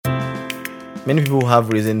many people have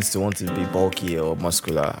reasons to want to be bulky or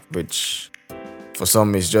muscular, which for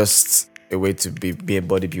some is just a way to be a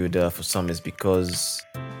bodybuilder. For some, it's because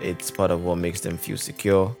it's part of what makes them feel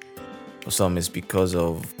secure. For some, it's because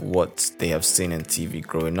of what they have seen in TV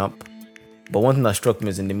growing up. But one thing that struck me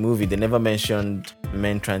is in the movie, they never mentioned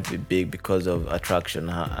men trying to be big because of attraction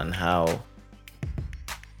and how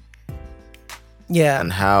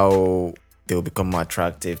they'll become more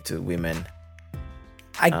attractive to women.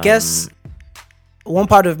 I guess one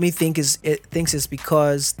part of me thinks it's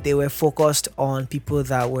because they were focused on people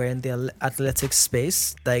that were in the athletic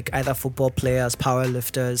space, like either football players, power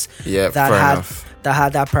lifters, that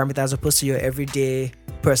had that parameter, as opposed to your everyday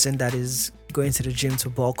person that is going to the gym to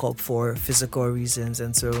bulk up for physical reasons.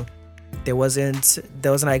 And so there wasn't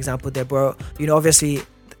an example there, but obviously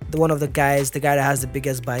one of the guy that has the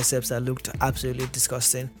biggest biceps that looked absolutely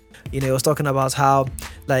disgusting. He was talking about how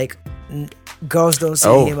like girls don't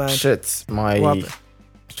see him. Oh shit!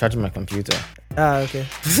 Charging my computer. Okay.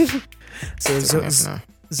 So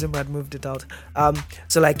Zoom had moved it out.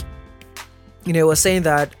 So like, was saying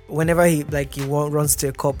that whenever he runs to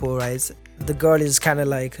a couple, right, the girl is kind of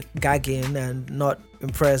like gagging and not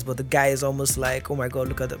impressed, but the guy is almost like, oh my god,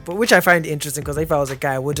 look at that. But which I find interesting, because if I was a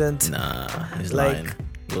guy, I wouldn't. Nah, he's lying.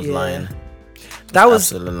 He was lying. That was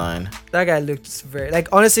absolutely lying. That guy looked very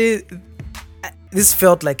honestly. This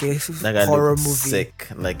felt like a horror movie. Sick,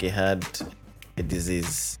 like he had a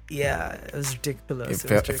disease. Yeah, it was ridiculous.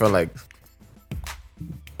 It felt like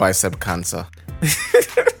bicep cancer.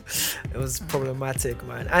 It was problematic,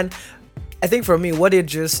 man. And I think for me, what it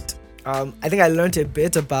just, I think I learned a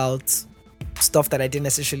bit about stuff that I didn't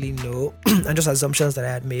necessarily know and just assumptions that I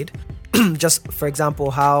had made. Just for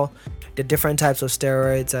example, how the different types of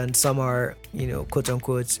steroids, and some are, quote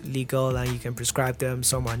unquote legal and you can prescribe them,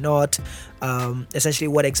 some are not. Essentially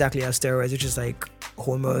what exactly are steroids, which is like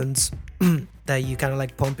hormones that you kind of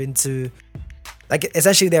like pump into, like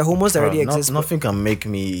essentially they're hormones that already exist. Nothing can make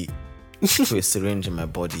me put a syringe in my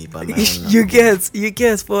body, but you get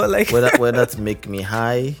but like whether to make me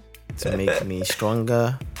high, to make me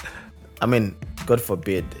stronger. I mean, God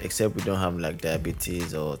forbid, except we don't have like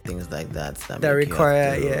diabetes or things like that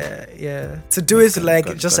require to do it, like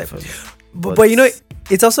God, just God like but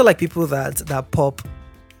it's also like people that pop,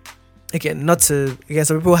 again, some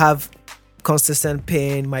people have consistent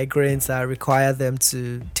pain, migraines that require them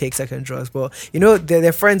to take certain drugs, but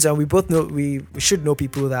they're friends, and we both know, we should know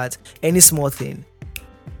people that any small thing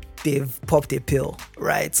they've popped a pill,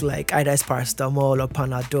 right? Like either it's paracetamol or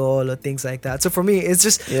Panadol or things like that. So for me, it's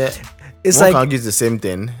just it's one like argues the same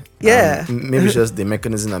thing. Maybe it's just the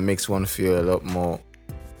mechanism that makes one feel a lot more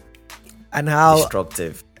and how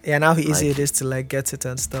destructive. Yeah, and how easy it is to like get it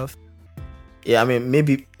and stuff. Yeah, I mean,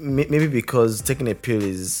 maybe because taking a pill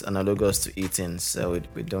is analogous to eating, so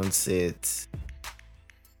we don't see it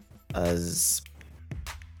as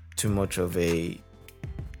too much of a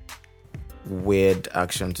weird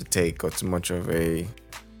action to take, or too much of a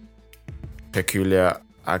peculiar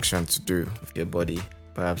action to do with your body.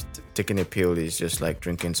 Perhaps taking a pill is just like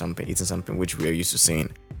drinking something, eating something, which we are used to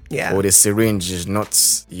seeing. Yeah. Or the syringe is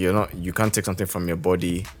you can't take something from your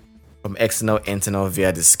body, from external, internal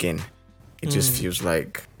via the skin. It just feels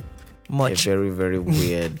like much. A very, very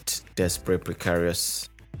weird, desperate, precarious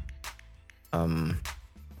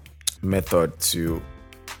method to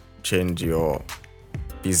change your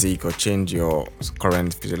physique or change your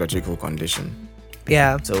current physiological condition.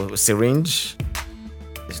 Yeah. So syringe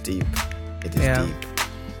is deep. It is deep.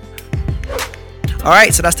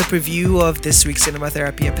 Alright, so that's the preview of this week's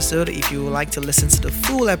Cinematherapy episode. If you would like to listen to the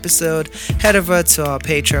full episode, head over to our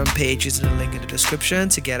Patreon page using the link in the description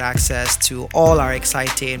to get access to all our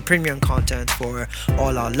exciting premium content for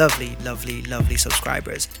all our lovely, lovely, lovely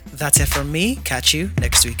subscribers. That's it from me. Catch you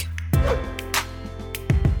next week.